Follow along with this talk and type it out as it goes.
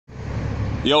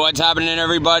Yo, what's happening,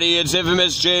 everybody? It's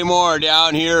Infamous J Moore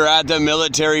down here at the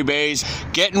military base,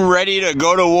 getting ready to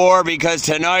go to war because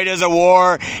tonight is a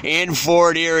war in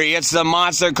Fort Erie. It's the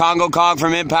monster Kongo Kong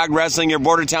from Impact Wrestling, your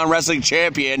Bordertown Wrestling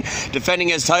champion, defending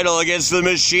his title against the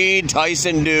machine,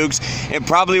 Tyson Dux, and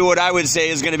probably what I would say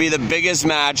is going to be the biggest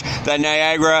match that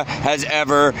Niagara has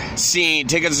ever seen.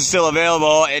 Tickets are still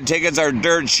available, and tickets are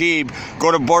dirt cheap. Go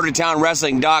to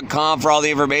BordertownWrestling.com for all the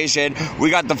information.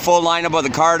 We got the full lineup of the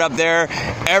card up there.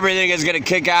 Everything is going to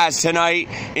kick ass tonight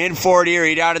in Fort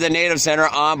Erie down at the Native Center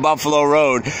on Buffalo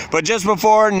Road. But just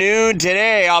before noon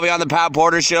today, I'll be on the Pat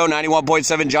Porter Show,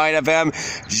 91.7 Giant FM,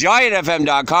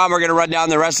 GiantFM.com. We're going to run down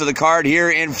the rest of the card here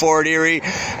in Fort Erie.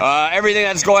 Everything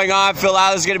that's going on, Phil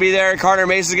Allen's going to be there, Carter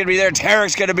Mason's going to be there,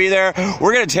 Tarek's going to be there.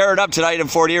 We're going to tear it up tonight in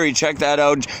Fort Erie. Check that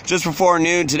out just before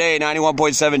noon today,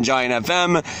 91.7 Giant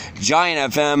FM,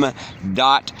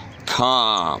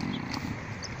 GiantFM.com.